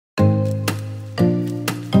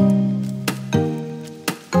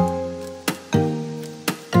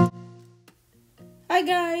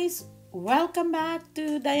guys, welcome back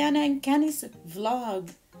to Diana and Kenny's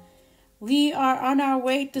vlog. We are on our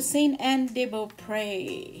way to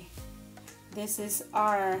Sainte-Anne-De-Beaupre. This is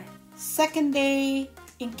our second day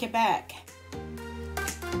in Quebec.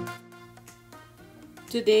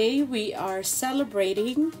 Today we are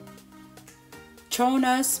celebrating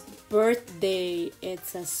Chona's birthday.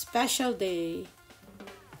 It's a special day.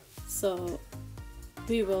 So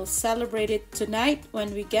we will celebrate it tonight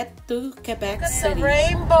when we get to Quebec City. The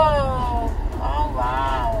rainbow! Oh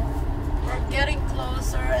wow! We're getting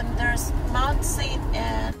closer and there's Mount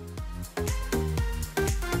Sainte-Anne.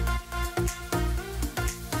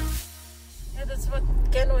 Yeah, that's what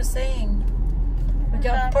Ken was saying. We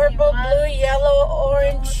got purple, blue, yellow,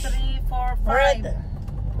 orange, 2, 3, 4, 5. Red.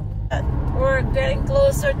 We're getting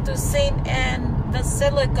closer to Sainte-Anne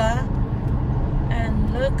Basilica.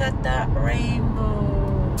 And look at that rainbow.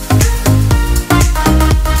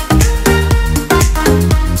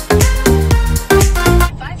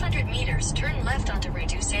 500 meters, turn left onto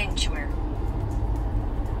Redu Sanctuary.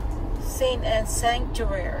 Sainte-Anne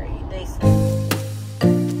Sanctuary, they say.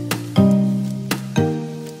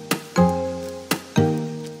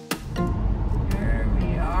 Here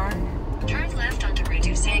we are. Turn left onto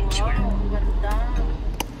Redu Sanctuary. Wow,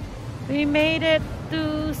 we made it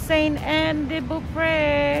to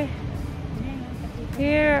Sainte-Anne-De-Beaupre.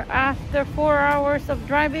 Here after 4 hours of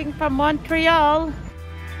driving from Montreal.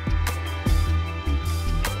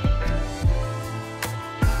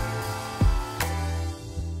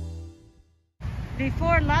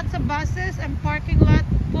 Before, lots of buses and parking lot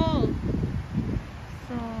full.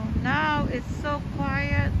 So now it's so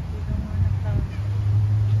quiet.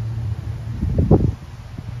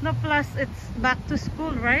 No, plus it's back to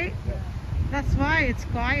school, right? That's why it's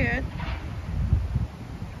quiet.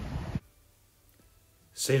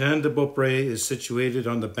 Sainte-Anne-De-Beaupre is situated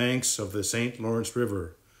on the banks of the St. Lawrence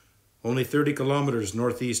River, only 30 kilometers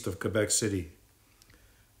northeast of Quebec City.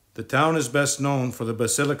 The town is best known for the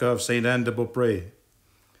Basilica of Sainte-Anne-De-Beaupre.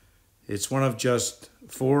 It's one of just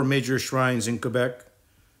 4 major shrines in Quebec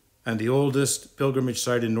and the oldest pilgrimage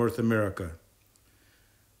site in North America.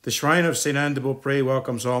 The shrine of Sainte-Anne-De-Beaupre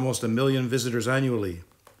welcomes almost 1 million visitors annually.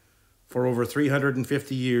 For over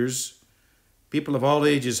 350 years, people of all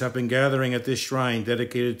ages have been gathering at this shrine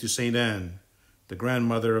dedicated to Saint Anne, the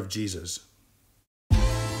grandmother of Jesus.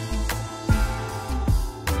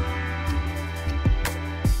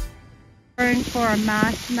 Turn for a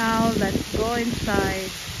mass now. Let's go inside.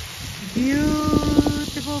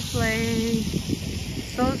 Beautiful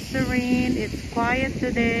place. So serene. It's quiet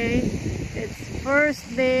today. It's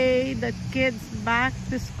first day. The kids back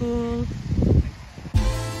to school.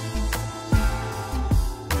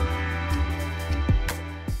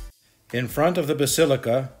 In front of the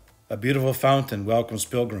basilica, a beautiful fountain welcomes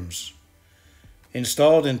pilgrims.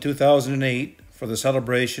 Installed in 2008 for the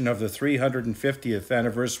celebration of the 350th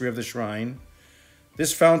anniversary of the shrine,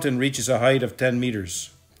 this fountain reaches a height of 10 meters.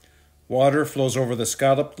 Water flows over the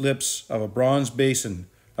scalloped lips of a bronze basin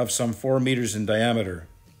of some 4 meters in diameter.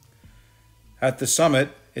 At the summit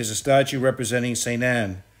is a statue representing Saint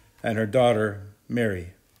Anne and her daughter,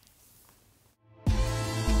 Mary.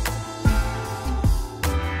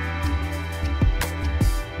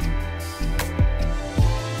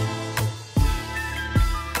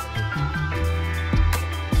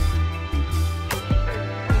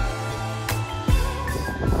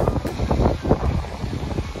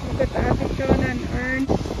 Look at Ate Chona and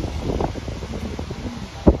Ernst.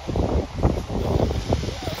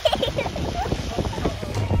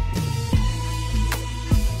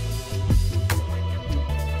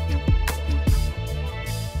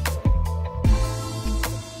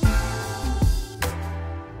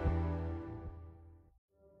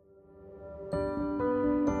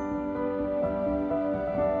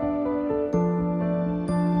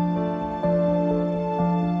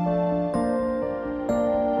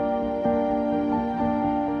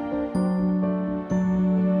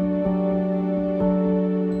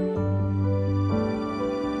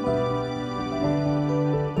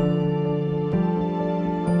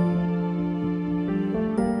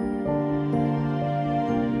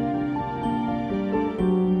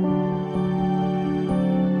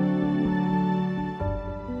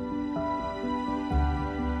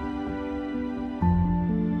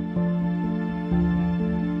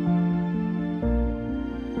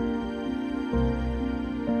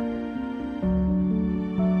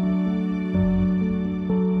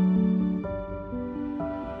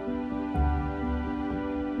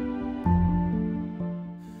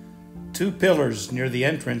 Two pillars near the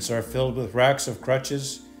entrance are filled with racks of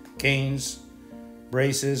crutches, canes,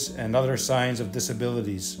 braces, and other signs of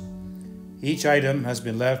disabilities. Each item has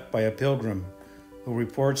been left by a pilgrim who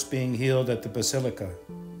reports being healed at the basilica.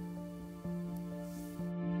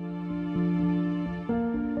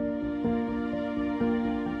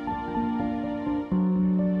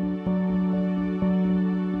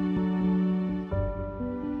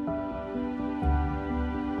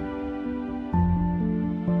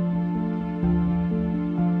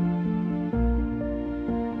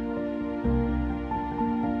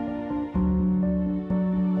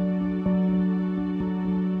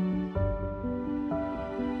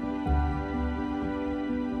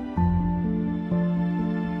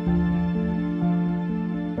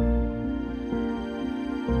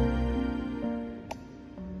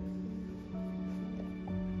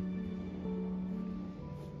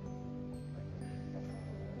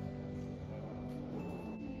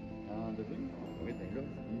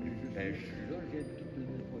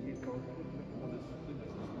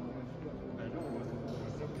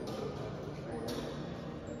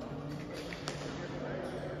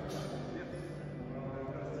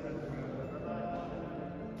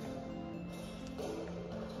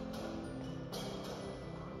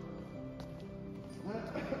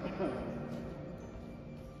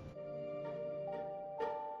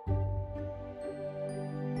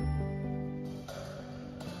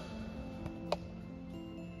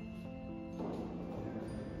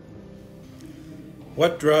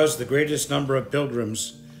 What draws the greatest number of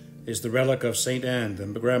pilgrims is the relic of Saint Anne,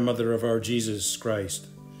 the grandmother of our Jesus Christ.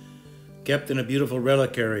 Kept in a beautiful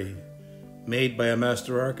reliquary made by a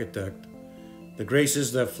master architect, the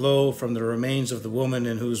graces that flow from the remains of the woman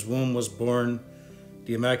in whose womb was born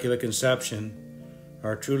the Immaculate Conception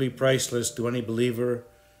are truly priceless to any believer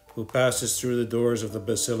who passes through the doors of the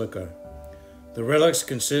basilica. The relics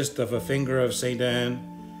consist of a finger of Saint Anne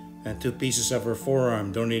and 2 pieces of her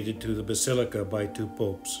forearm donated to the basilica by 2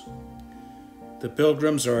 popes. The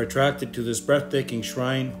pilgrims are attracted to this breathtaking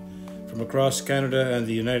shrine from across Canada and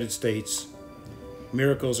the United States.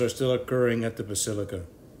 Miracles are still occurring at the basilica.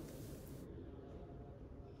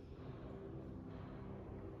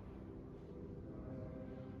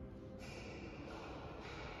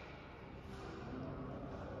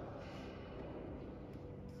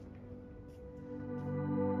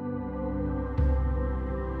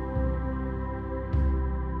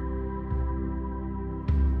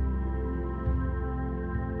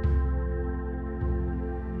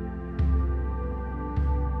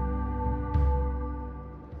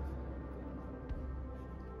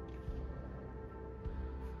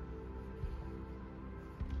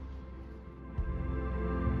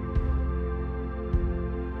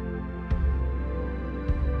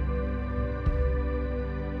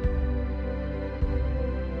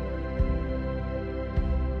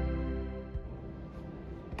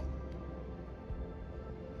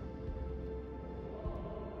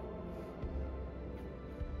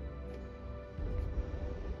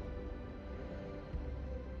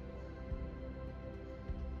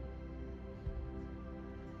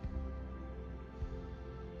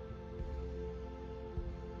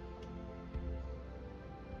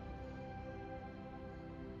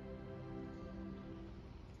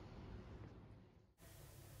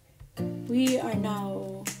 We are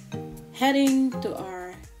now heading to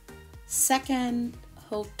our second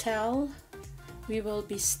hotel. We will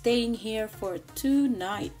be staying here for 2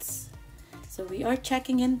 nights. So we are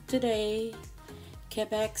checking in today,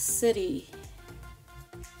 Quebec City.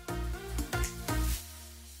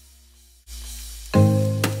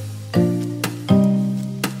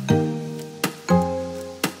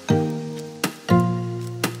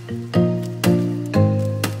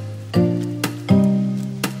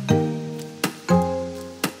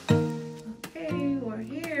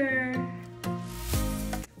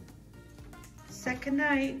 Second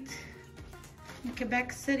night in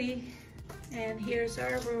Quebec City, and here's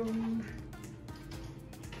our room.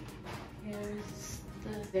 Here's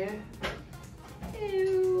there.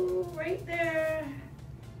 Ew, right there.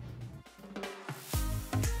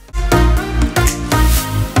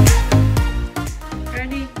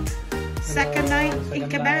 Ernie, second night in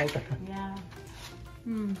Quebec. Yeah.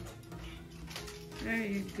 There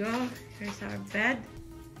you go. Here's our bed.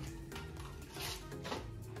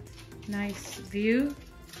 Nice view.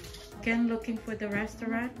 Again, looking for the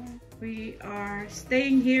restaurant. We are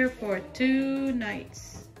staying here for 2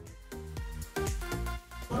 nights.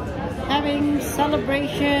 Having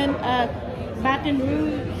celebration at Baton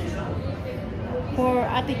Rouge for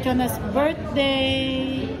Ate Chona's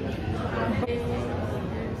birthday.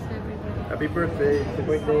 Happy birthday. Happy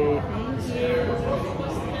birthday. Thank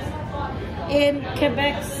you. In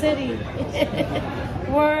Quebec City.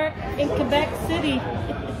 We're in Quebec City.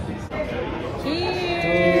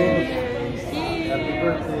 Cheers! Happy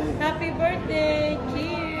birthday. Happy birthday.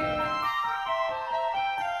 Cheers.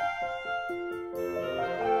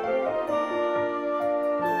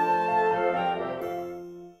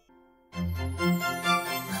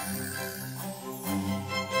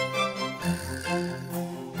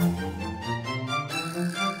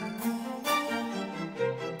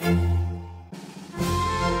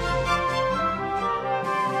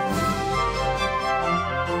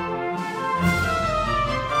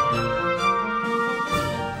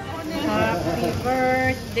 Happy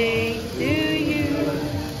birthday to you.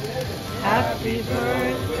 Happy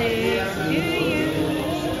birthday to you.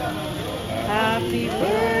 Happy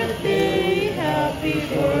birthday, happy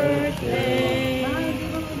birthday.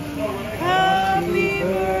 Happy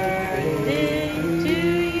birthday to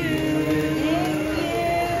you.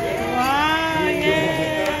 Wow,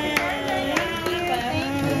 yeah.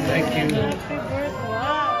 Thank you. Happy birthday.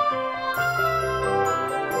 Wow.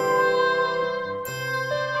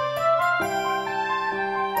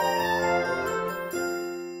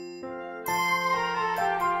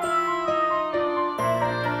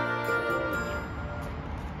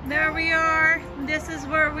 There we are. This is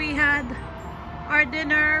where we had our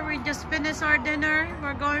dinner. We just finished our dinner.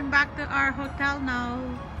 We're going back to our hotel now.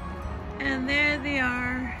 And there they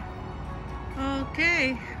are.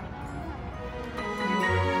 Okay.